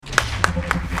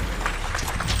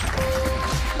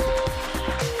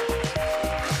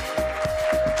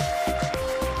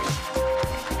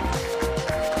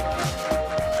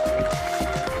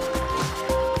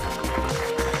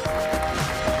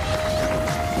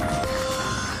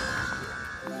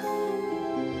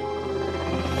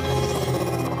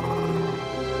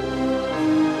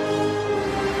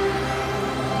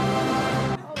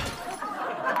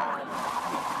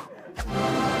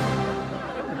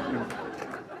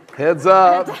Heads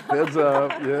up, heads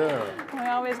up, yeah. We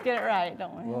always get it right,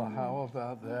 don't we? Well, how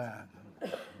about that?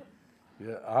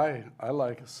 Yeah, I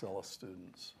like Acela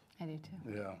students. I do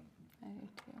too. Yeah, I do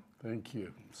too. thank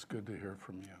you. It's good to hear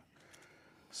from you.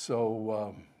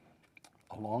 So,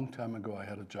 a long time ago, I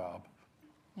had a job.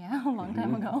 Yeah, a long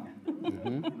time ago.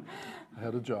 I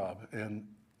had a job, and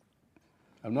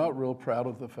I'm not real proud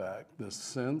of the fact that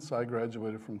since I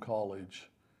graduated from college,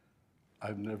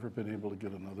 I've never been able to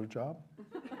get another job.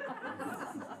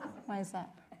 Why is that?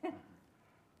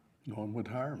 No one would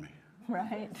hire me.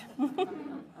 Right.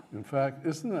 In fact,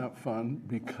 isn't that fun?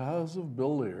 Because of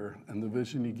Bill Lear and the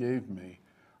vision he gave me,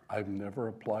 I've never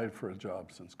applied for a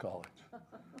job since college.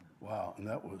 Wow, and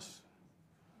that was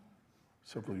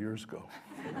several years ago.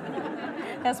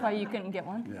 That's why you couldn't get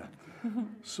one? Yeah.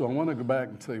 So I want to go back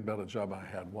and tell you about a job I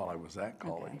had while I was at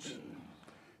college.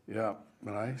 Yeah,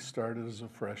 when I started as a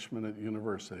freshman at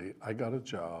university, I got a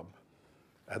job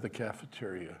at the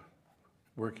cafeteria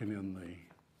working in the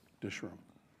dish room.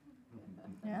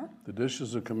 Yeah? The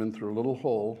dishes would come in through a little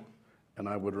hole, and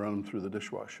I would run them through the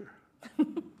dishwasher.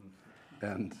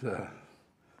 And I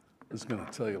was going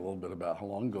to tell you a little bit about how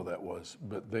long ago that was,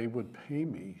 but they would pay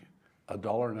me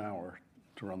 $1 an hour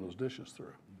to run those dishes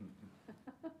through.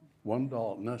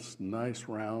 $1, nice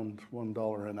round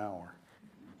 $1 an hour,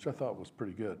 which I thought was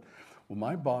pretty good. Well,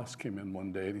 my boss came in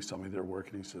one day and he saw me there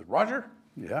working. He says, "Roger,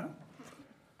 yeah,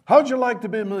 how'd you like to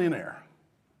be a millionaire?"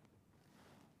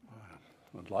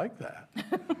 I'd like that.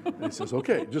 And he says,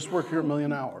 "Okay, just work here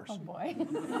 1,000,000 hours." Oh, boy.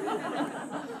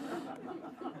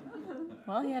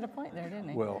 Well, he had a point there, didn't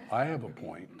he? Well, I have a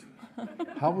point.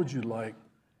 How would you like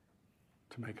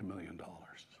to make $1 million?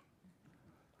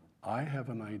 I have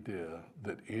an idea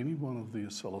that any one of the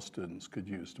Acela students could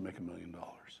use to make $1 million.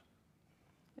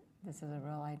 This is a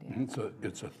real idea.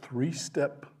 It's a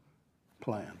 3-step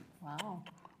plan, Wow.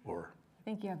 or I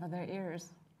think you have other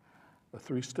ears. a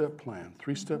 3-step plan.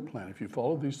 3-step plan. If you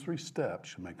follow these 3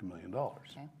 steps, you'll make $1 million.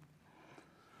 Okay.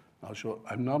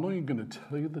 I'm not only going to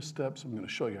tell you the steps, I'm going to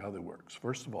show you how they work. So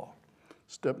first of all,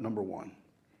 step number 1.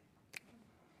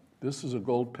 This is a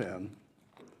gold pen.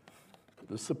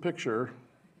 This is a picture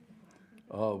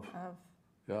of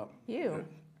yeah. You.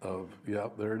 Yeah,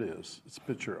 there it is. It's a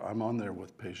picture. I'm on there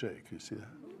with Paget. Can you see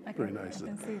that? Very nice. I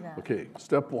can see that. Okay,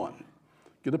 step 1.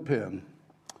 Get a pen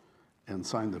and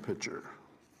sign the picture.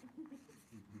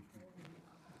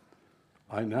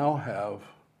 I now have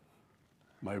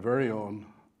my very own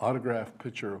autographed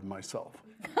picture of myself.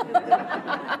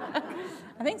 I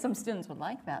think some students would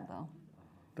like that, though.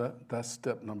 That's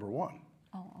step number 1.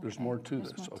 Oh, okay. There's more to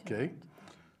There's this, more to okay? it.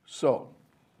 So,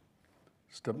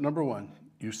 step number 1,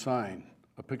 you sign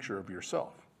a picture of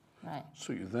yourself. Right.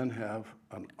 So you then have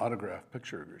an autographed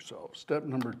picture of yourself. Step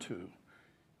number 2,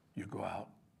 you go out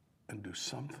and do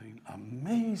something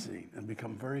amazing and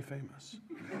become very famous.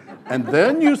 And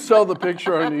then you sell the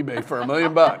picture on eBay for $1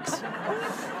 million.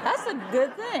 That's a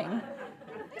good thing.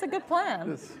 It's a good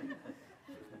plan.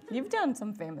 You've done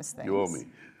some famous things. You owe me.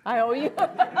 I owe you.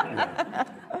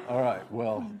 All right,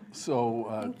 well,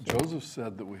 so Joseph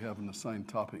said that we have an assigned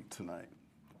topic tonight,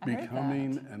 I heard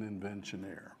becoming an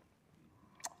inventioneer.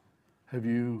 Have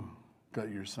you got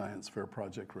your science fair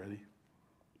project ready?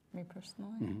 Me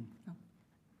personally? Mm-hmm. No.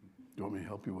 You want me to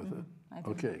help you with it? I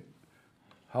do. Okay.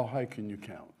 How high can you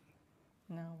count?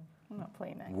 No, I'm not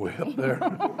playing that. Way up there?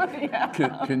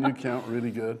 Can you count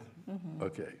really good? Mm-hmm.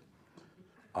 Okay.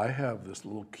 I have this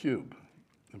little cube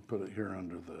and put it here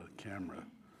under the camera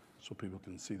so people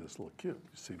can see this little cube.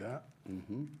 You see that?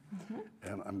 Mm-hmm. Mm-hmm.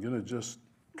 And I'm going to just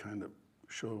kind of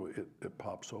show it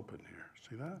pops open here.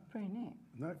 See that? Pretty neat.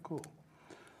 Isn't that cool?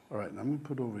 All right, and I'm going to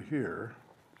put over here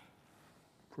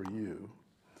for you.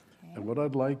 Okay. And what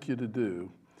I'd like you to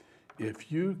do,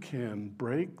 if you can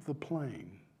break the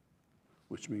plane,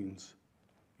 which means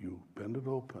you bend it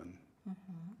open,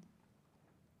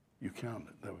 you count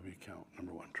it. That would be count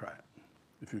number 1. Try it.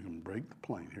 If you can break the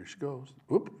plane, here she goes.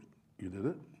 Whoop, you did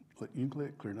it. You can lay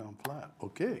it clear down flat.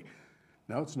 Okay.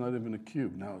 Now it's not even a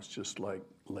cube. Now it's just like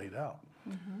laid out.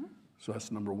 So that's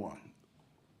number 1.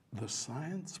 The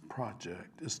science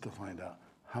project is to find out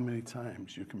how many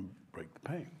times you can break the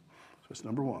plane. So that's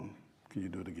number 1. Can you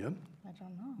do it again? I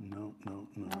don't know.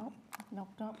 No.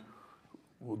 Nope.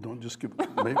 Well, don't just give,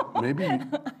 maybe I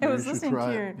you was should listening try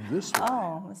to your. it this way.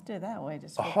 Oh, let's do it that way.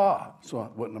 Just. Aha!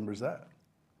 So what number is that?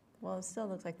 Well, it still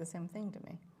looks like the same thing to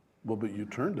me. Well, but you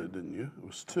turned it, didn't you? It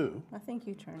was 2. I think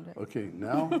you turned it Okay,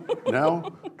 now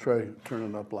try turn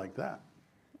it up like that.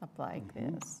 up like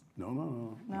this. No.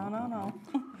 No.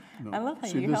 I love how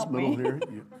See you this help middle me. here?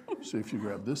 See if you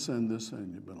grab this end,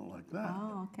 you bend it like that.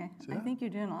 Oh, okay. See I that? think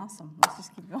you're doing awesome. Let's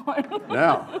just keep going.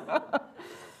 Now,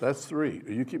 That's 3.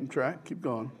 Are you keeping track? Keep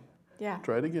going. Yeah.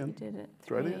 Try it again. You did it.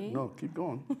 Try it 3. again. No, keep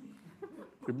going.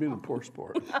 You're being a poor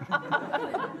sport.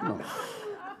 No.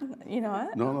 You know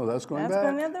what? No, that's going That's back.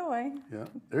 going the other way. Yeah.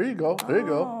 There you go. There you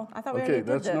go. Oh, I thought we okay, already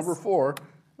did that's this. number 4.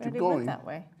 We Keep already going. went that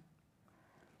way.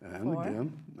 And 4.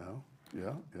 again. No.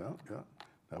 Yeah.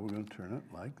 Now we're going to turn it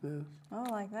like this. Oh,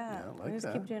 like that. Yeah, like we just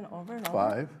that. keep doing it over and over.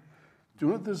 5. Do you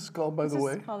know what this is called, by the This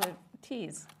way? is called a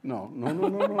tease. No.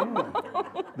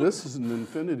 This is an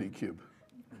infinity cube.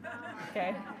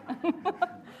 Okay.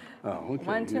 Oh, okay.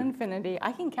 1 to infinity.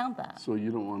 I can count that. So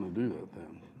you don't want to do that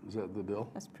then? Is that the deal?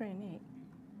 That's pretty neat.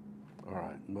 All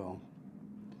right. Well,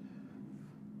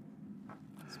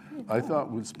 I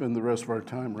thought we'd spend the rest of our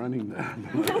time running that.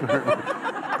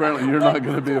 Apparently, you're not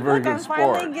going to be a very Look, good I'm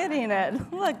sport. finally getting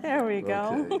it. Look, there we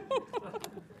go. Okay.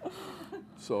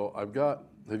 So I've got.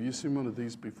 Have you seen one of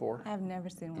these before? I've never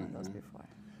seen one of those before.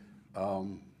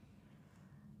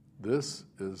 This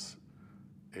is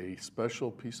a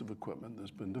special piece of equipment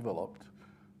that's been developed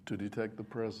to detect the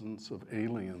presence of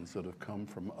aliens that have come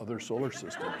from other solar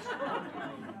systems.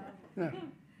 Yeah.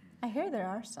 I hear there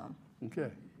are some.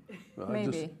 Okay. Well,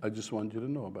 Maybe. I just wanted you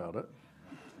to know about it.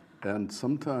 And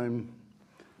sometime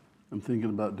I'm thinking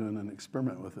about doing an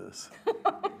experiment with this.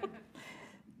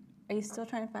 Are you still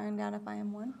trying to find out if I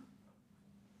am one?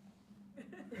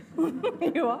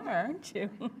 You are, aren't you?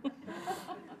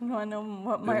 You want to know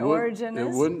what my origin is?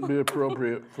 It wouldn't be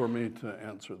appropriate for me to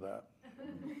answer that.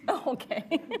 Okay.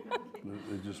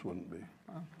 It just wouldn't be.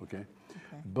 Okay?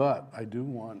 But I do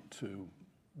want to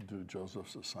do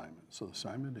Joseph's assignment. So the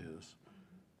assignment is,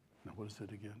 now what is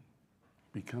it again?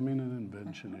 Becoming an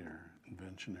inventioneer.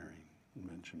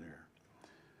 Inventioneer.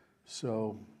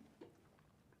 So,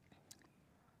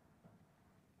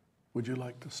 would you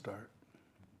like to start?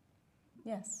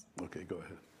 Yes. Okay, go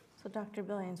ahead. So, Dr.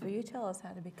 Billions, will you tell us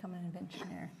how to become an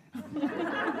inventioneer?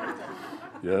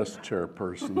 Yes,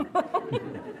 chairperson.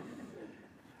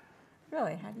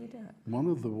 Really, how do you do it? One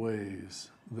of the ways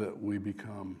that we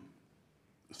become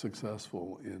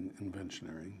successful in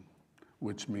inventioneering,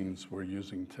 which means we're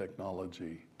using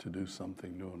technology to do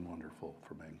something new and wonderful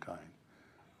for mankind,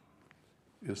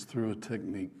 is through a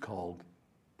technique called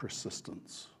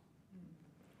persistence.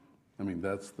 I mean,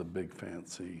 that's the big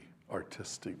fancy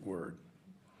artistic word.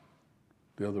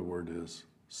 The other word is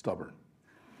stubborn,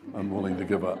 unwilling to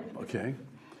give up, okay?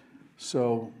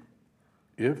 So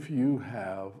if you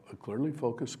have a clearly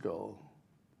focused goal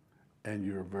and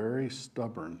you're very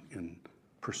stubborn in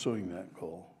pursuing that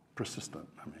goal, persistent,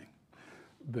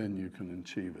 then you can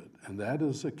achieve it. And that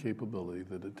is a capability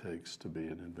that it takes to be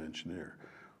an inventioneer.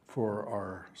 For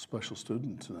our special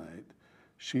student tonight,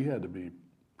 she had to be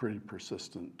pretty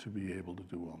persistent to be able to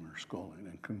do well in her schooling,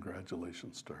 and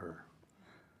congratulations to her.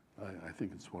 I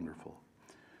think it's wonderful.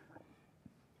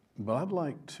 But I'd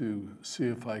like to see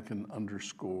if I can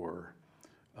underscore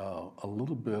a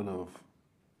little bit of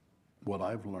what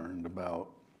I've learned about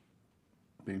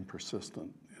being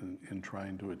persistent in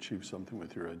trying to achieve something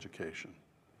with your education.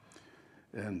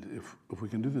 And if we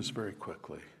can do this very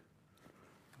quickly,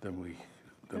 then we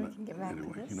can get back to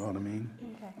anyway, this. you know what I mean?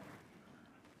 Okay.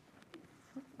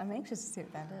 I'm anxious to see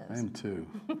what that I is. am too.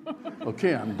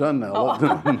 Okay, I'm done now. Oh.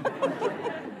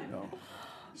 No.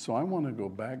 So I want to go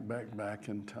back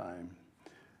in time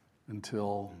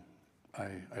until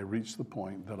I reached the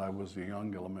point that I was a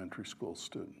young elementary school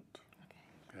student.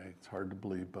 Okay, it's hard to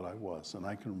believe, but I was, and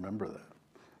I can remember that.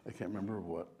 I can't remember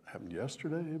what happened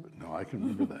yesterday, but no, I can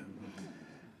remember that.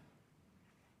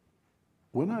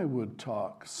 When I would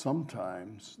talk,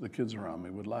 sometimes the kids around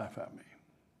me would laugh at me.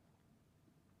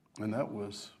 And that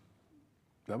was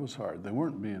hard. They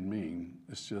weren't being mean.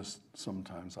 It's just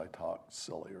sometimes I talked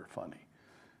silly or funny.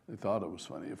 They thought it was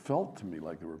funny. It felt to me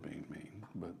like they were being mean,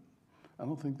 but I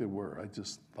don't think they were. I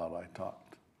just thought I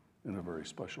talked in a very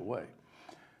special way.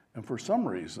 And for some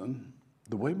reason,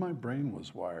 the way my brain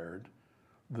was wired,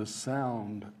 the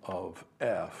sound of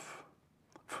F,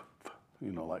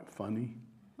 like funny,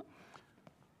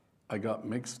 I got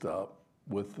mixed up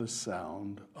with the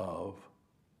sound of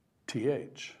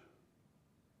TH.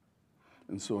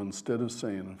 And so instead of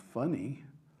saying funny,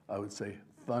 I would say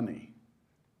funny.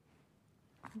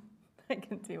 I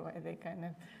can see why they kind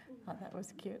of thought that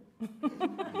was cute.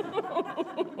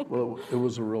 Well, it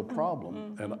was a real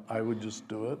problem, and I would just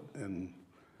do it, and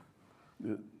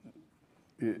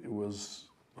it was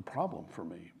a problem for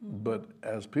me. But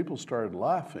as people started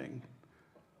laughing,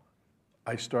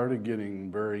 I started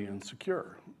getting very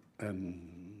insecure,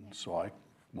 and so I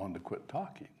wanted to quit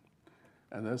talking.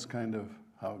 And that's kind of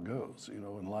how it goes.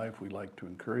 In life we like to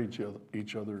encourage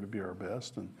each other to be our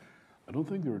best, and I don't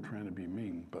think they were trying to be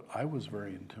mean, but I was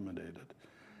very intimidated.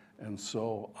 And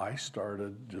so I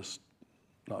started just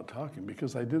not talking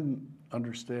because I didn't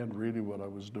understand really what I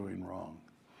was doing wrong.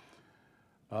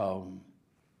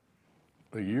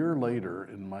 A year later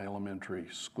in my elementary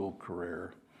school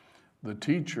career, the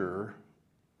teacher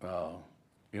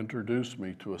introduced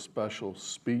me to a special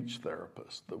speech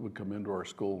therapist that would come into our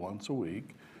school once a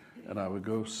week, and I would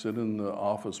go sit in the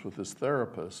office with this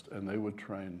therapist, and they would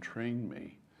try and train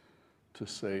me to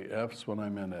say F's when I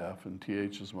meant F and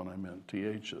TH's when I meant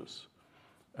TH's.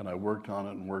 And I worked on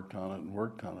it and worked on it and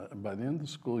worked on it. And by the end of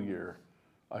the school year,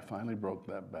 I finally broke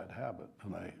that bad habit.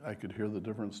 And I could hear the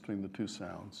difference between the two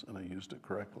sounds, and I used it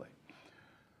correctly.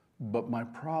 But my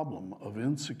problem of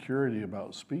insecurity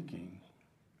about speaking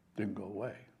didn't go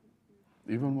away.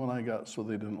 Even when I got so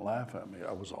they didn't laugh at me,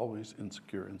 I was always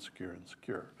insecure, insecure,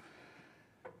 insecure.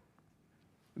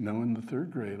 Now in the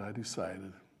third grade, I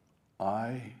decided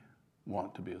I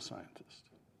want to be a scientist.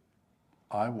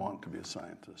 I want to be a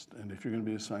scientist. And if you're going to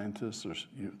be a scientist, there's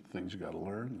things you got to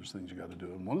learn, there's things you got to do.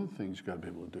 And one of the things you got to be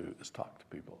able to do is talk to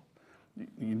people.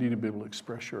 You need to be able to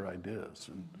express your ideas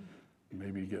and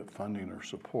maybe get funding or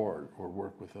support or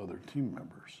work with other team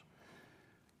members.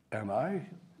 And I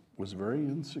was very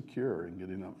insecure in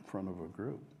getting up in front of a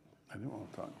group. I didn't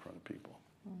want to talk in front of people.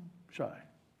 Shy.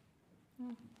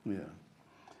 Yeah.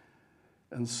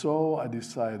 And so I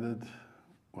decided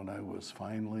when I was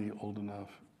finally old enough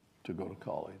to go to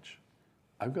college,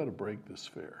 I've got to break this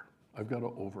fear. I've got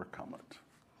to overcome it.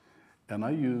 And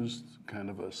I used kind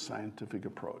of a scientific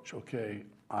approach. Okay,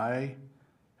 I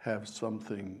have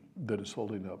something that is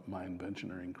holding up my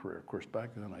inventioneering career. Of course,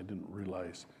 back then I didn't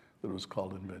realize that it was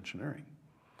called inventioneering.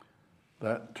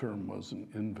 That term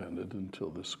wasn't invented until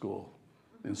the school,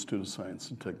 Institute of Science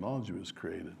and Technology, was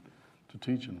created to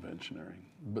teach inventioneering.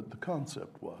 But the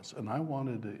concept was, and I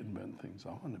wanted to invent things.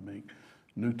 I wanted to make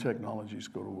new technologies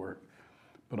go to work.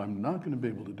 But I'm not going to be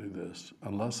able to do this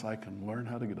unless I can learn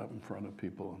how to get up in front of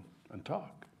people and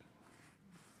talk.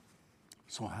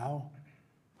 So how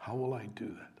will I do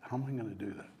that? How am I going to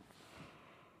do that?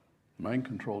 Mind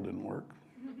control didn't work.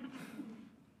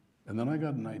 And then I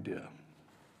got an idea.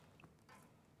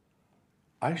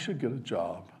 I should get a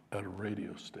job at a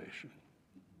radio station.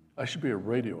 I should be a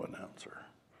radio announcer.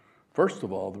 First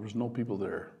of all, there was no people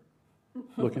there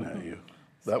looking at you.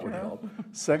 That would help.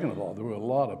 Second of all, there were a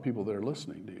lot of people there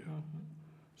listening to you.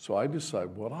 So I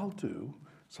decided what I'll do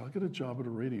is I'll get a job at a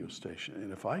radio station.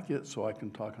 And if I get so I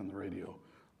can talk on the radio,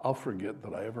 I'll forget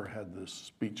that I ever had this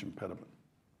speech impediment.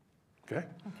 Okay?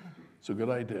 It's a good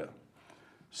idea.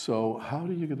 So how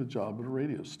do you get a job at a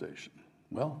radio station?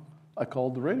 Well, I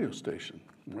called the radio station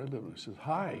where I live. And I said,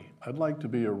 hi, I'd like to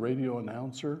be a radio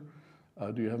announcer.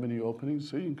 Do you have any openings?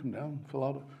 So you can come down, fill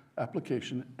out an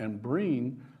application, and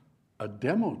bring a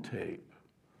demo tape.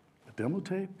 A demo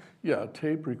tape? Yeah, a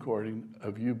tape recording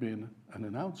of you being an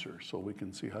announcer so we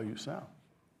can see how you sound.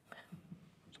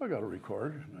 So I got a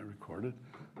recorder, and I recorded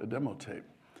a demo tape.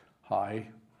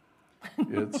 Hi,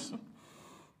 it's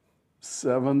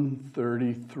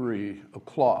 7:33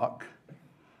 o'clock,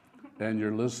 and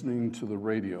you're listening to the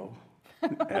radio.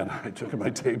 And I took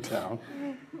my tape down,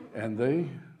 and they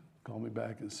called me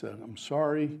back and said, I'm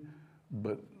sorry,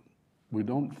 but we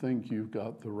don't think you've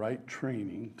got the right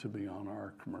training to be on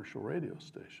our commercial radio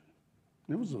station.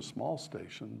 It was a small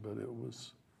station, but it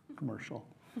was commercial,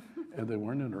 and they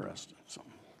weren't interested. So.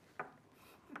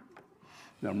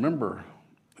 Now remember,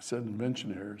 I said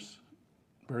inventioneers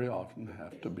very often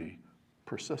have to be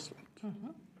persistent.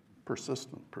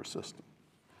 Persistent, persistent.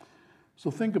 So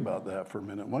think about that for a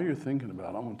minute. While you're thinking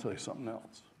about it, I'm going to tell you something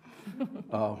else.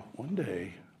 One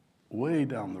day, way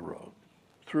down the road,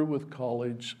 through with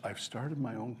college, I've started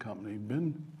my own company,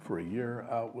 been for a year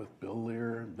out with Bill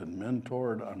Lear, been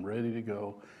mentored, I'm ready to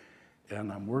go,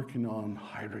 and I'm working on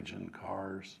hydrogen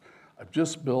cars. I've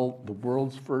just built the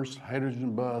world's first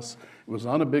hydrogen bus. It was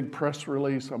on a big press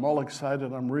release. I'm all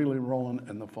excited, I'm really rolling,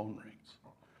 and the phone rings.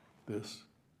 This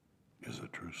is a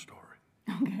true story.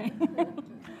 Okay.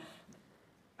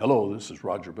 Hello, this is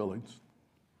Roger Billings.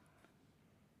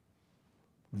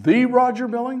 The Roger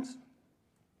Billings?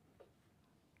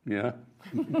 Yeah.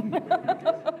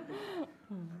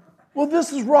 Well,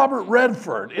 this is Robert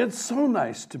Redford. It's so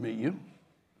nice to meet you.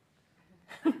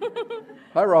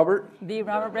 Hi, Robert. The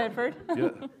Robert Redford? Yeah,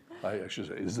 I should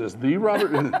say, is this the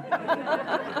Robert?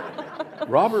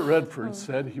 Robert Redford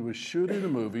said he was shooting a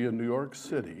movie in New York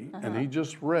City, and he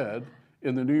just read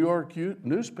in the New York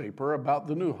newspaper about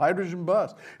the new hydrogen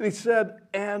bus. And he said,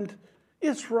 and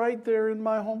it's right there in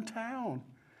my hometown.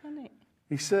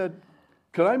 He said,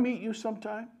 can I meet you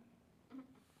sometime?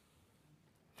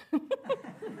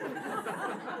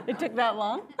 It took that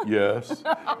long? Yes.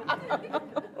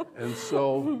 And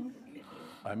so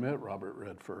I met Robert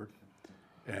Redford,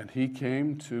 and he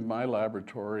came to my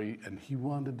laboratory, and he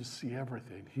wanted to see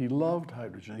everything. He loved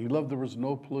hydrogen. He loved there was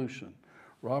no pollution.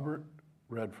 Robert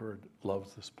Redford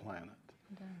loves this planet.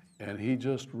 And he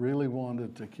just really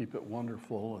wanted to keep it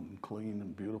wonderful and clean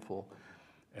and beautiful.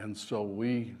 And so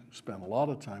we spent a lot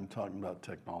of time talking about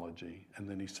technology. And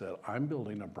then he said, I'm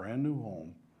building a brand new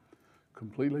home,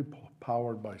 completely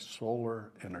powered by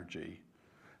solar energy.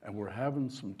 And we're having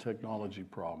some technology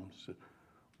problems.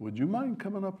 Would you mind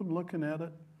coming up and looking at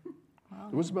it? Wow.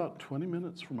 It was about 20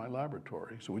 minutes from my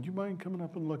laboratory. So would you mind coming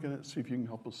up and looking at it, see if you can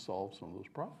help us solve some of those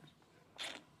problems?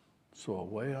 So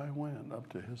away I went up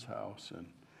to his house,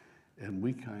 and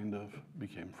we kind of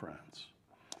became friends.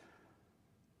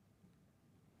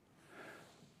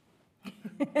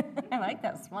 I like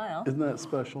that smile. Isn't that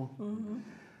special? Mm-hmm.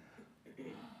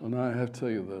 Well, now I have to tell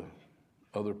you the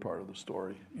other part of the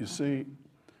story. You see,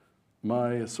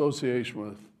 my association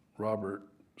with Robert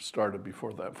started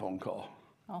before that phone call.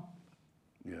 Oh.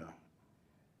 Yeah.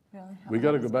 Really? We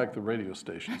got to go back to the radio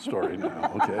station story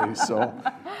now, okay? So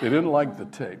they didn't like the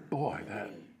tape. Boy,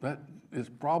 that is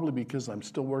probably because I'm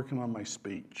still working on my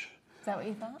speech. Is that what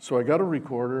you thought? So I got a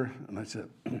recorder, and I said,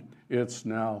 it's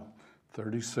now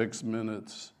 36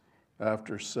 minutes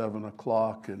after 7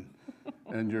 o'clock, and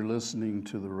you're listening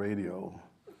to the radio.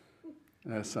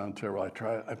 And that sounds terrible.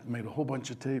 I made a whole bunch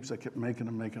of tapes. I kept making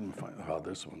them. Oh,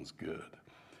 this one's good.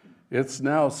 It's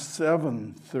now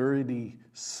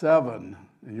 7:37,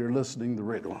 and you're listening to the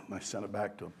radio. And I sent it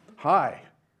back to him. Hi,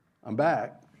 I'm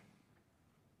back.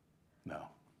 No,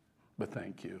 but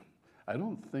thank you. I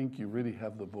don't think you really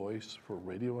have the voice for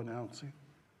radio announcing.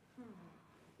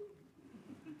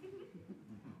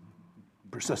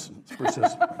 Persistence. Okay.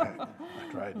 I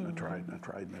tried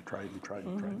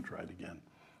again.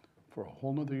 For a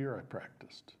whole nother year, I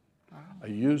practiced. Wow. I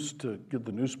used to get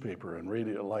the newspaper and read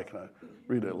it like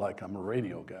I'm a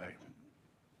radio guy.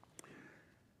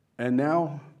 And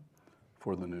now,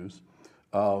 for the news,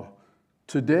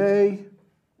 today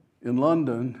in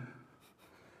London,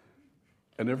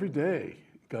 and every day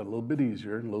it got a little bit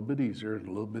easier and a little bit easier and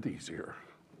a little bit easier.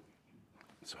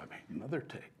 So I made another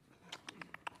tape.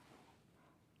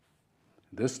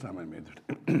 This time I made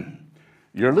it.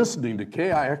 You're listening to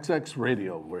KIXX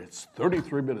Radio, where it's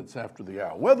 33 minutes after the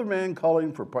hour. Weatherman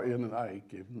calling for party, and I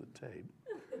gave him the tape.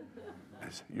 I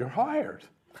said, you're hired.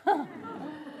 That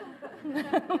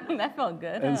felt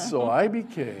good. And so I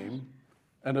became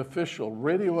an official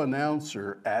radio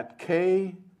announcer at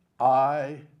KIXX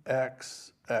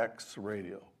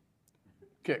Radio.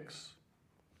 Kicks.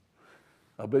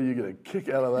 I bet you get a kick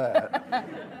out of that.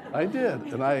 I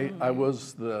did, and I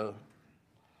was the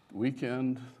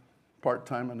weekend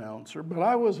part-time announcer, but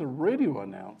I was a radio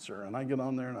announcer, and I get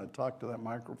on there and I talk to that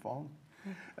microphone.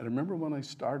 And I remember when I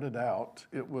started out,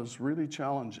 it was really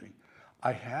challenging.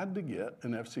 I had to get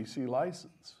an FCC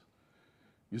license.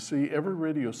 You see, every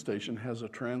radio station has a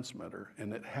transmitter,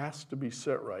 and it has to be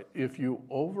set right. If you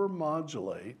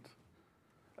overmodulate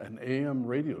an AM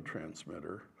radio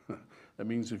transmitter, that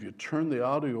means if you turn the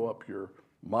audio up you're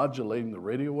modulating the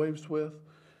radio waves with,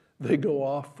 they go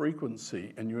off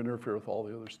frequency and you interfere with all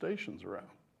the other stations around,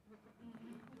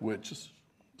 which is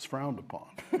frowned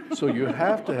upon. So you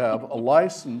have to have a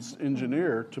licensed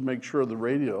engineer to make sure the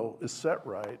radio is set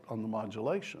right on the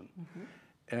modulation.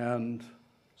 Mm-hmm. And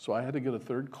so I had to get a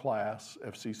third class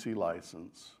FCC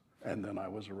license, and then I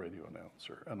was a radio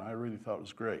announcer, and I really thought it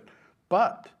was great.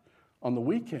 But on the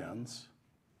weekends,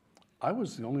 I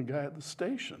was the only guy at the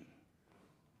station.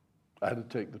 I had to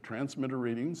take the transmitter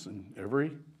readings, and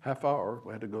every half hour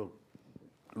I had to go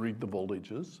read the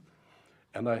voltages,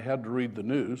 and I had to read the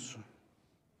news.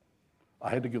 I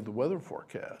had to give the weather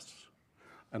forecasts,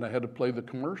 and I had to play the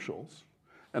commercials,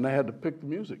 and I had to pick the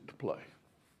music to play.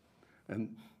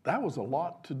 And that was a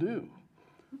lot to do.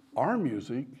 Our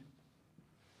music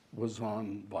was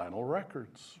on vinyl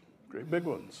records, great big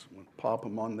ones. I'd pop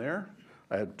them on there.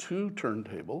 I had 2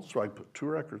 turntables, so I put 2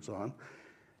 records on.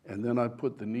 And then I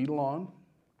put the needle on,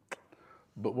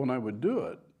 but when I would do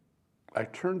it, I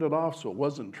turned it off so it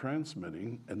wasn't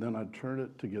transmitting, and then I'd turn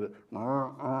it to get it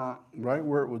right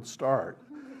where it would start.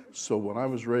 So when I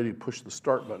was ready to push the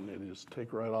start button, it'd just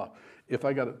take right off. If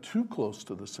I got it too close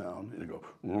to the sound, it'd go,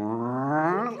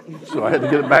 so I had to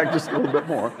get it back just a little bit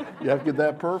more. You have to get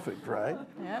that perfect, right?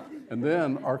 Yep. And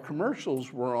then our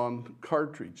commercials were on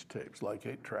cartridge tapes, like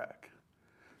 8-track.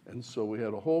 And so we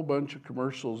had a whole bunch of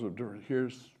commercials of different,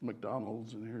 here's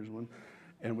McDonald's and here's one,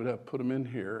 and we'd have to put them in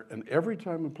here. And every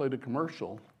time we played a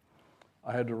commercial,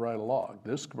 I had to write a log.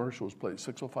 This commercial was played at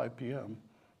 6:05 p.m.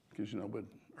 because, we'd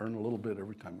earn a little bit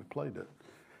every time we played it.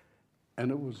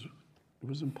 And it was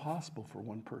impossible for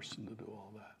one person to do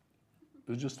all that.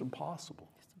 It was just impossible.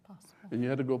 It's impossible. And you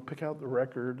had to go pick out the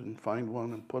record and find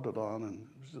one and put it on, and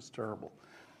it was just terrible.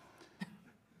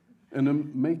 And to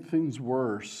make things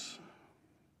worse,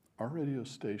 our radio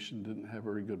station didn't have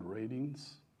very good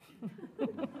ratings.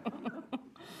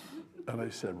 And I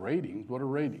said, ratings? What are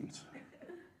ratings?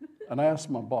 And I asked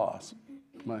my boss.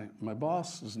 My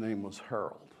boss's name was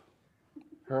Harold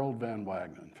Van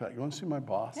Wagenen. In fact, you want to see my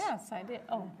boss? Yes, I did.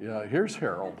 Oh. Yeah, here's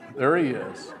Harold. There he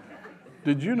is.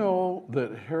 Did you know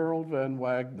that Harold Van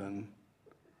Wagenen,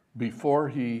 before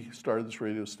he started this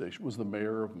radio station, was the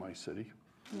mayor of my city?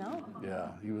 No. Yeah,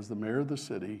 he was the mayor of the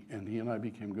city, and he and I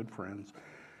became good friends.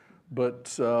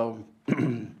 But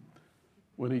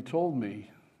when he told me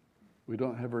we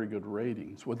don't have very good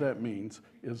ratings, what that means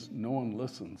is no one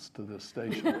listens to this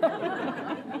station.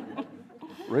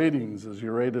 Ratings is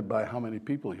you're rated by how many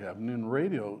people you have. And in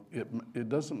radio, it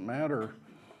doesn't matter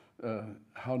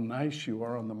how nice you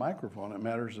are on the microphone. It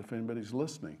matters if anybody's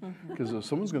listening. Because if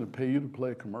someone's going to pay you to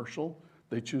play a commercial,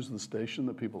 they choose the station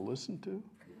that people listen to.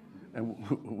 And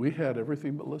we had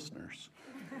everything but listeners.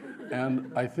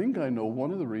 And I think I know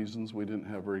one of the reasons we didn't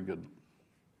have very good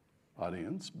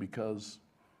audience, because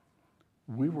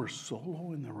we were so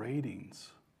low in the ratings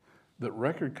that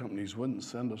record companies wouldn't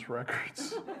send us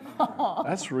records.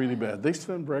 That's really bad. They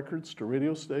send records to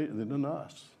radio stations, they didn't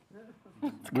us.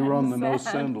 We were on the no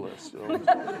send list.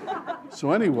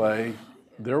 So anyway,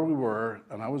 there we were,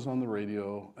 and I was on the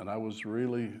radio, and I was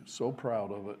really so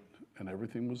proud of it, and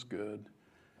everything was good.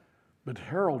 But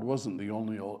Harold wasn't the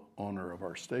only owner of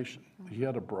our station. He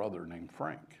had a brother named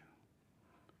Frank.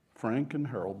 Frank and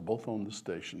Harold both owned the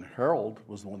station. Harold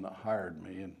was the one that hired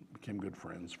me and became good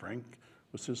friends. Frank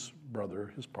was his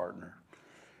brother, his partner.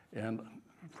 And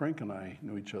Frank and I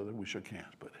knew each other, we shook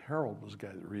hands, but Harold was the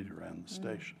guy that really ran the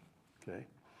station, okay?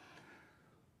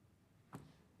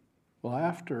 Well,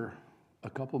 after a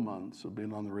couple months of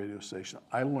being on the radio station,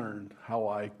 I learned how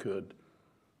I could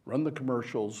run the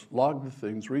commercials, log the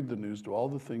things, read the news, do all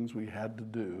the things we had to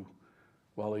do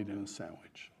while eating a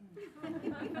sandwich.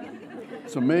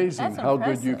 It's amazing how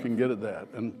good you can get at that.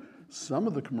 And some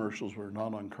of the commercials were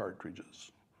not on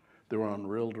cartridges. They were on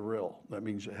reel-to-reel. That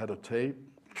means you had a tape,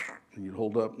 and you'd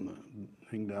hold up and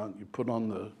hang down. You put on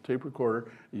the tape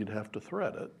recorder, and you'd have to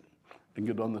thread it and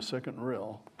get on the second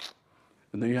reel.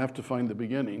 And then you have to find the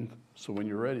beginning, so when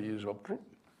you're ready, you just go,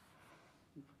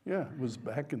 yeah, it was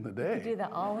back in the day. You do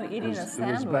that all eating a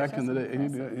sandwich. It was back in the day,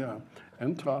 and you do, yeah,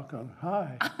 and talk on,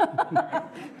 hi.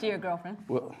 To your girlfriend?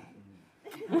 Well,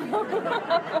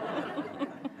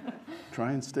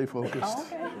 try and stay focused.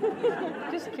 Oh,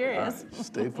 okay. Just curious.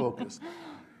 Stay focused.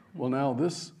 Well, now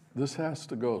this has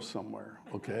to go somewhere,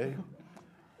 okay?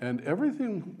 And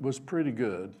everything was pretty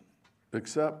good,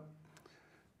 except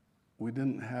we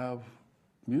didn't have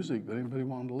music that anybody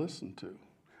wanted to listen to.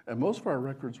 And most of our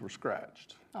records were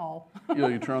scratched. Oh.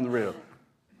 You turn on the radio.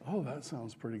 Oh, that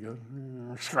sounds pretty good.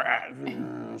 Scratch,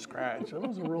 scratch. That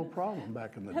was a real problem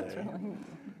back in the day.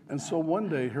 And so one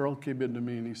day, Harold came into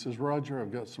me and he says, Roger,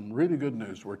 I've got some really good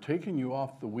news. We're taking you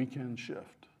off the weekend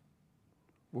shift.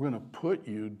 We're going to put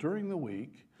you during the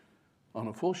week on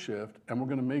a full shift, and we're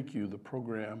going to make you the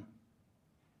program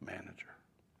manager.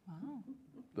 Wow.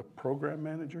 The program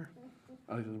manager?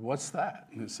 I said, what's that?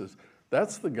 And he says,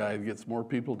 that's the guy that gets more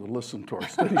people to listen to our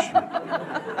station.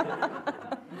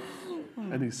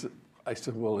 And I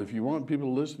said, well, if you want people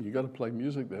to listen, you got to play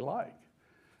music they like.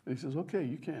 And he says, okay,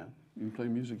 you can. You can play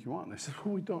music you want. And I said,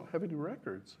 well, we don't have any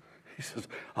records. He says,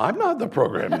 I'm not the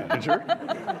program manager.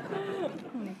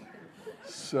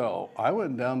 So I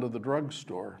went down to the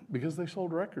drugstore because they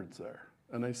sold records there.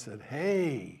 And I said,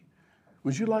 hey,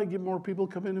 would you like to get more people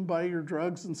come in and buy your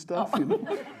drugs and stuff? You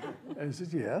know? And I said,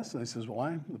 yes. And I says, well,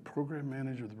 I'm the program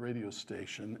manager of the radio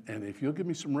station, and if you'll give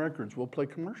me some records, we'll play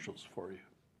commercials for you.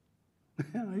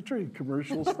 And I traded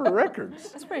commercials for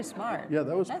records. That's pretty smart. Yeah,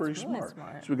 that was That's pretty really smart.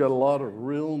 smart. So we got a lot of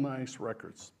real nice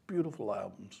records, beautiful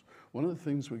albums. One of the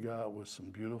things we got was some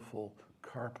beautiful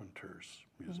Carpenters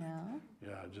music.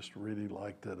 Yeah, I just really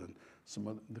liked it. And some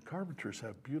of the Carpenters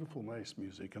have beautiful, nice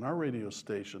music. And our radio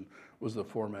station was the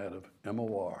format of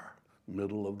MOR,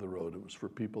 middle of the road. It was for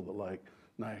people that like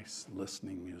nice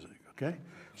listening music, okay?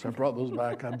 So I brought those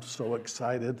back. I'm so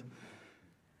excited.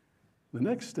 The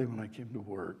next day when I came to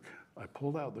work, I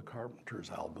pulled out the Carpenters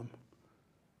album,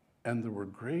 and there were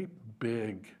great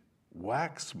big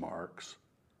wax marks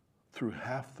through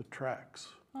half the tracks.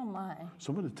 Oh my.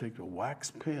 Someone had taken a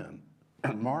wax pen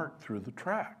and marked through the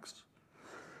tracks.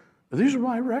 These are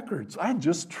my records. I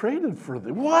just traded for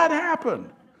them. What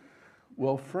happened?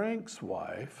 Well, Frank's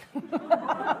wife,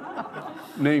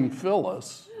 named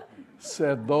Phyllis,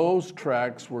 said those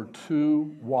tracks were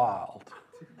too wild.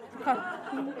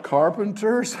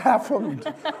 Carpenters, half of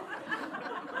them.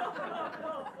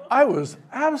 I was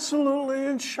absolutely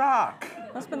in shock.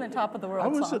 Must have been the top of the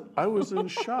world song. I was in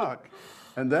shock.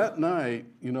 And that night,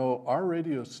 you know, our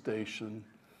radio station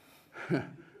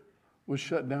was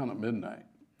shut down at midnight.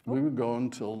 We would go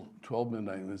until 12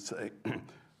 midnight and say,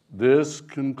 this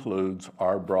concludes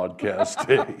our broadcast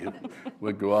day.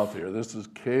 We'd go out there. This is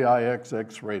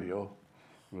KIXX Radio.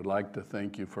 We'd like to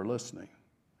thank you for listening.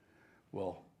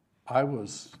 Well,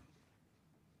 I'm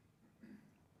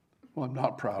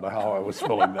not proud of how I was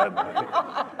feeling that night.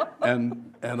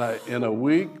 And I, in a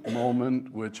weak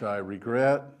moment, which I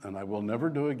regret and I will never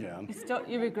do again.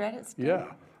 You regret it still?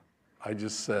 Yeah. I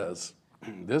just says,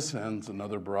 this ends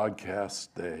another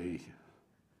broadcast day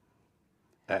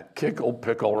at Kickle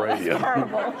Pickle Radio. That's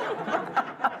horrible.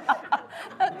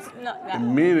 That's not that.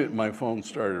 Immediately my phone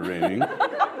started ringing.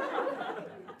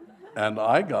 And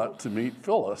I got to meet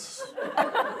Phyllis,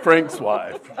 Frank's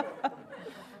wife.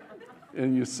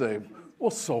 And you say,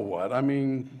 well, so what? I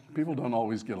mean, people don't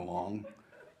always get along.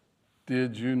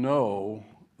 Did you know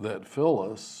that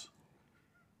Phyllis,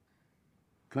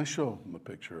 can I show them a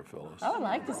picture of Phyllis? I would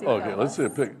like to see Okay, Phyllis. let's see a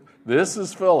picture. This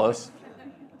is Phyllis.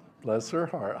 Bless her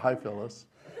heart. Hi, Phyllis.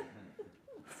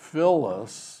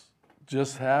 Phyllis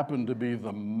just happened to be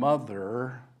the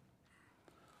mother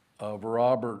of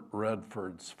Robert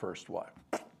Redford's first wife.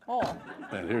 Oh.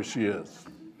 And here she is.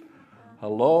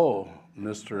 Hello,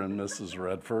 Mr. and Mrs.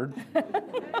 Redford.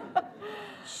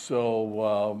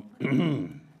 So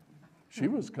she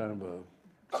was kind of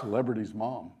a celebrity's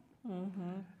mom.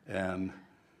 Mm-hmm. And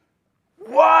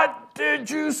what did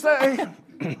you say?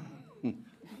 And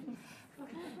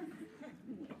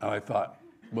I thought,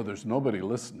 well, there's nobody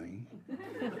listening.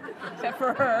 Except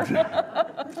for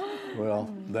her.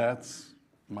 Well, that's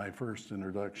my first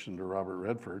introduction to Robert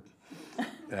Redford.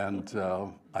 And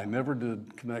I never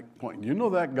did connect point. You know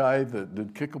that guy that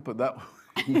did kick up at that?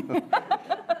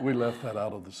 We left that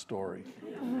out of the story.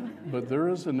 But there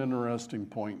is an interesting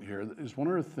point here. Is one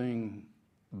other thing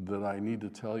that I need to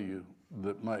tell you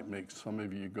that might make some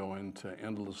of you go into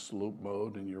endless loop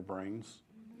mode in your brains.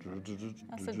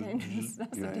 That's a dangerous,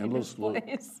 Endless loop.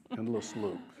 place. Endless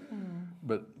loop.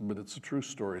 But it's a true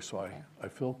story, so I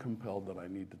feel compelled that I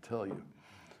need to tell you.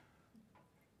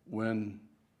 When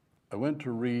I went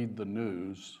to read the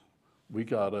news, we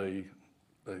had a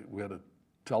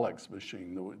telex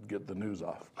machine that would get the news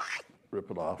off,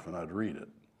 rip it off, and I'd read it.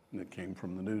 And it came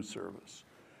from the news service.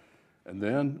 And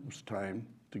then it was time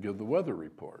to give the weather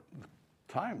report.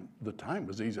 The time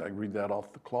was easy. I could read that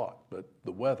off the clock, but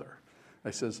the weather. I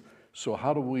says, so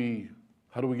how do we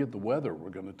get the weather?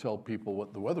 We're going to tell people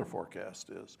what the weather forecast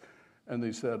is. And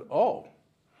they said, oh,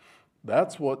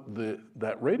 that's what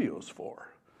that radio's for.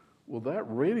 Well, that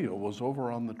radio was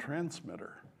over on the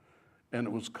transmitter, and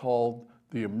it was called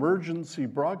the emergency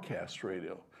broadcast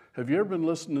radio. Have you ever been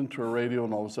listening to a radio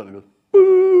and all of a sudden it goes,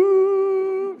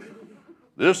 boo?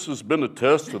 This has been a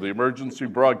test of the emergency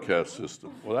broadcast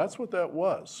system. Well, that's what that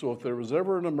was. So if there was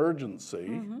ever an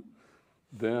emergency,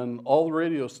 then all the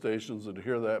radio stations would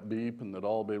hear that beep and they'd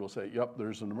all be able to say, yep,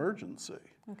 there's an emergency.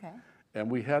 Okay. And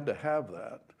we had to have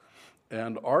that.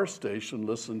 And our station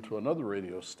listened to another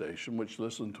radio station, which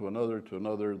listened to another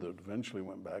that eventually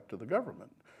went back to the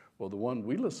government. Well, the one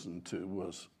we listened to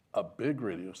was a big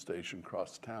radio station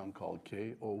across town called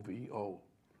KOVO.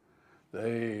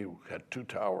 They had 2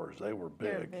 towers. They were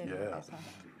big, yeah.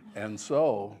 And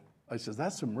so I said,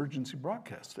 that's an emergency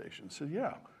broadcast station. I said,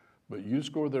 yeah, but you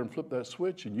just go over there and flip that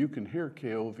switch and you can hear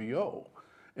KOVO.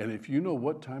 And if you know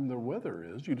what time their weather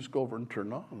is, you just go over and turn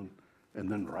it on and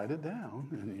then write it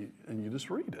down and you just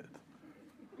read it.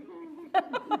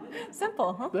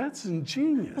 Simple, huh? That's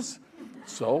ingenious.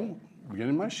 So,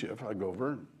 beginning my shift, I go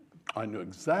over and I knew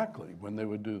exactly when they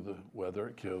would do the weather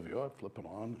at KOVO. I'd flip it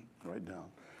on, write down.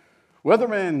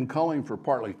 Weatherman calling for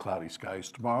partly cloudy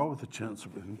skies tomorrow with a chance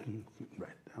of,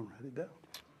 write it down.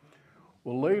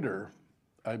 Well, later,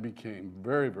 I became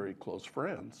very, very close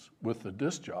friends with the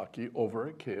disc jockey over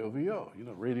at KOVO. You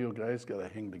know, radio guys got to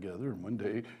hang together, and one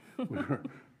day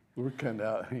we were kind of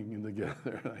out hanging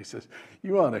together, and I said,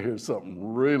 you want to hear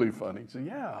something really funny? He said,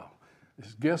 yeah. I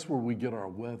said, guess where we get our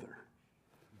weather?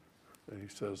 And he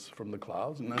says, from the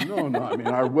clouds? And no, I mean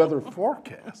our weather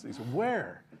forecast. He said,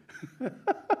 where?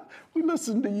 We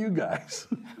listen to you guys.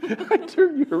 I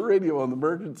turn your radio on the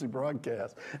emergency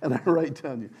broadcast, and I write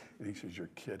down you. And he says, you're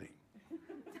kidding.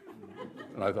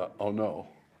 And I thought, oh no,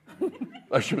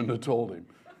 I shouldn't have told him.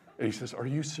 And he says, are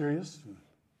you serious?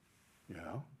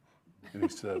 Yeah. And he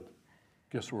said,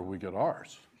 guess where we get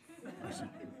ours? I said,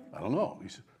 I don't know. He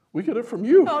said, we get it from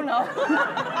you. Oh, no.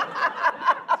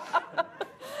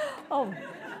 Oh,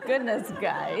 goodness,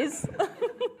 guys.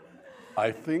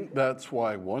 I think that's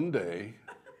why one day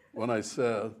when I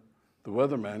said, the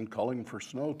weatherman calling for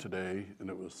snow today, and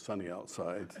it was sunny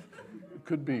outside, it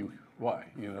could be why,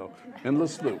 you know. And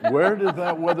let's look, where did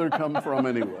that weather come from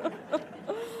anyway?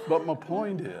 But my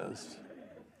point is,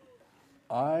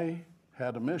 I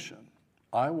had a mission.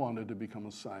 I wanted to become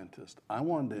a scientist. I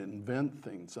wanted to invent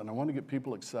things, and I wanted to get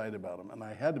people excited about them. And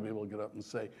I had to be able to get up and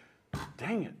say,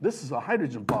 dang it, this is a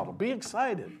hydrogen bottle. Be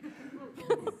excited.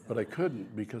 But I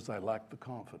couldn't because I lacked the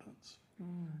confidence.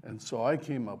 And so I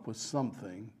came up with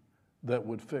something that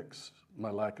would fix my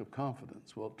lack of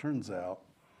confidence. Well, it turns out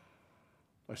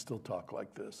I still talk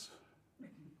like this.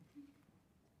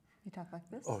 You talk like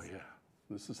this? Oh, yeah.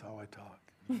 This is how I talk.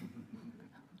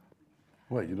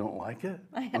 What, you don't like it?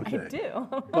 I do.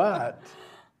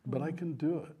 But I can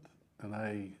do it. And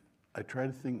I try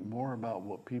to think more about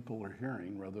what people are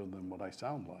hearing rather than what I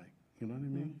sound like. You know what I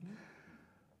mean?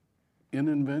 In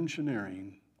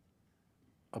Inventioneering,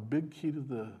 a big key to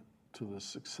the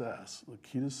success, the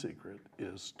key to secret,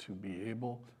 is to be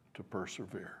able to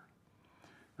persevere.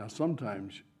 Now,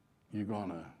 sometimes you go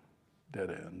on a dead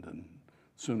end, and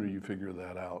sooner you figure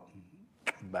that out,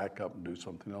 back up and do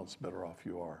something else, better off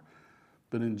you are.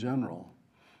 But in general,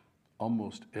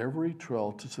 almost every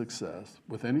trail to success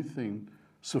with anything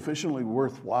sufficiently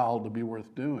worthwhile to be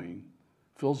worth doing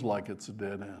feels like it's a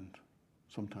dead end,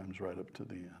 sometimes right up to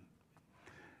the end.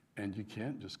 And you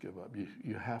can't just give up.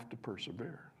 You have to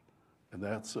persevere. And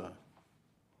that's a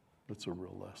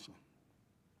real lesson.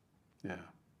 Yeah.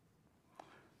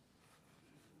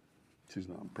 She's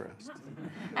not impressed.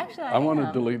 Actually, I want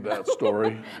to delete that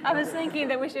story. I was thinking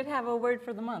that we should have a word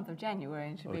for the month of January,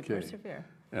 and it should be Okay. persevere.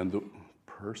 And the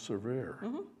persevere.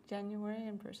 January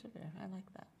and persevere. I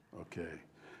like that. Okay.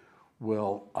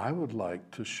 Well, I would like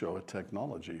to show a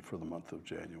technology for the month of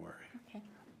January. Okay.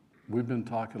 We've been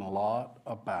talking a lot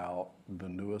about the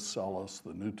new Acellus,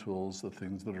 the new tools, the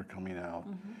things that are coming out.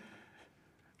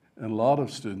 And a lot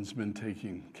of students have been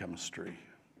taking chemistry.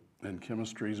 And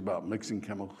chemistry is about mixing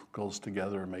chemicals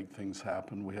together and make things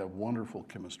happen. We have wonderful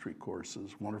chemistry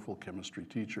courses, wonderful chemistry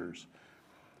teachers.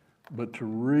 But to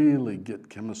really get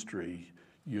chemistry,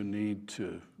 you need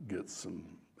to get some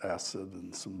acid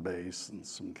and some base and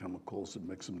some chemicals and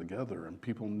mix them together. And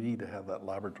people need to have that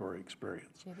laboratory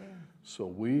experience. So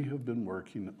we have been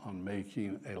working on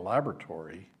making a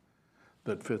laboratory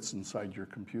that fits inside your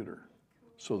computer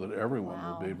so that everyone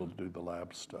will be able to do the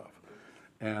lab stuff.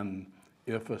 And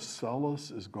if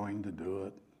Acellus is going to do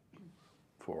it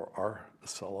for our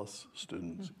Acellus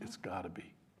students, it's got to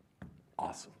be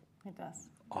awesome. It does.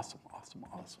 Awesome, awesome,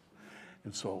 awesome.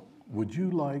 And so would you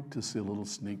like to see a little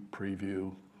sneak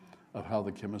preview of how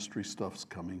the chemistry stuff's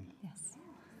coming? Yes.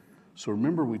 So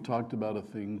remember we talked about a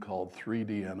thing called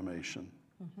 3D animation.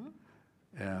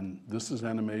 And this is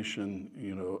animation,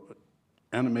 you know,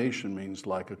 animation means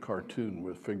like a cartoon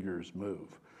where figures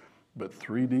move. But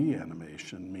 3D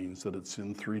animation means that it's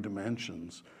in 3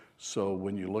 dimensions. So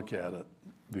when you look at it,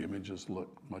 the images look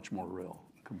much more real,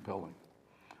 compelling.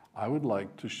 I would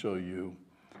like to show you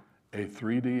a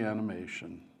 3D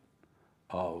animation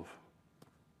of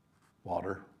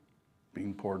water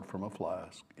being poured from a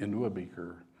flask into a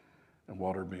beaker and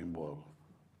water being boiled.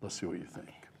 Let's see what you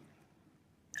think.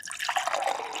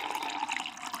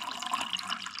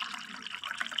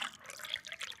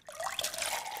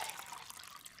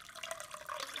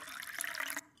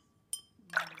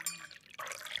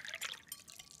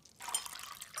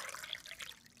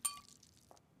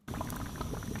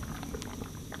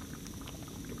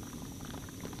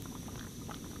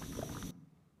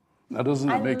 Now, doesn't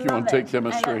it make you want to take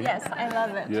chemistry? Yes, I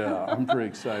love it. Yeah, I'm pretty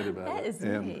excited about That it. is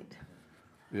neat.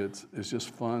 It's just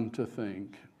fun to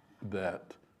think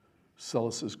that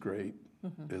Acellus is great.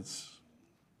 It's,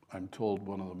 I'm told,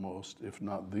 one of the most, if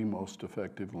not the most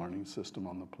effective learning system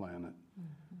on the planet.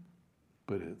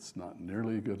 But it's not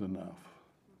nearly good enough,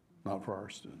 not for our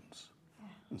students.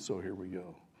 And so here we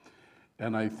go.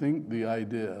 And I think the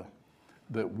idea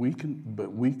that we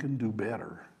can do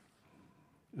better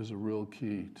is a real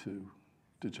key to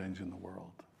changing the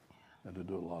world and to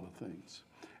do a lot of things.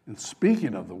 And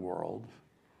speaking of the world,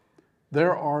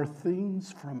 there are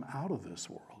things from out of this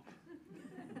world.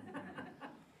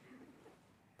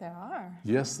 There are.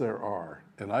 Yes, there are.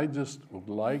 And I just would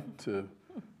like to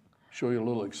show you a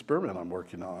little experiment I'm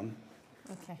working on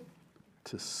Okay.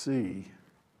 to see.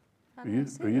 How Are do you, I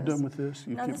see are you this? done with this?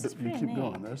 You No, keep, this is you pretty keep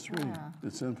going. neat. That's really, Yeah.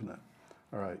 it's infinite.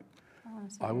 All right. I wanna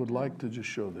see I your would drawing. like to just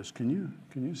show this. Can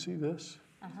you see this?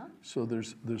 So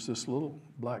there's this little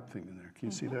black thing in there. Can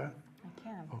you see that? I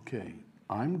can. Okay,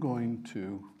 I'm going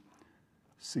to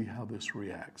see how this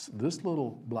reacts. This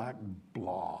little black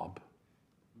blob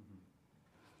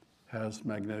has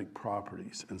magnetic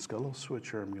properties. And it's got a little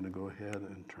switcher. I'm going to go ahead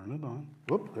and turn it on.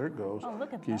 Whoop, there it goes. Oh,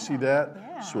 look at Can you that. see that?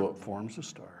 Yeah. So it forms a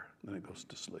star. Then it goes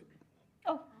to sleep.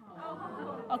 Oh.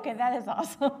 Okay, that is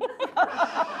awesome.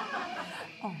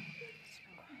 Oh.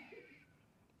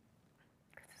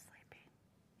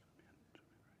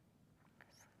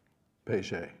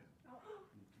 Paget.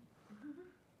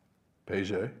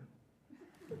 Paget.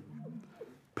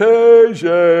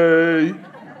 Paget.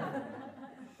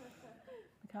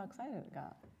 Look how excited it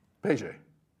got. Paget.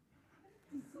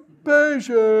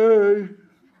 Paget.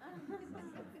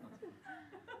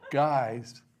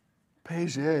 Guys,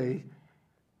 Paget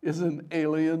is an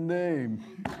alien name.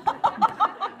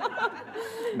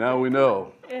 Now we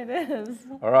know. It is.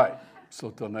 All right,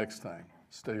 so till next time,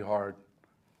 study hard,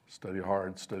 study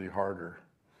harder,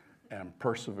 and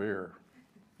persevere.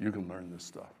 You can learn this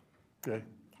stuff. Okay?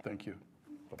 Thank you.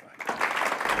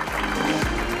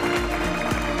 Bye-bye.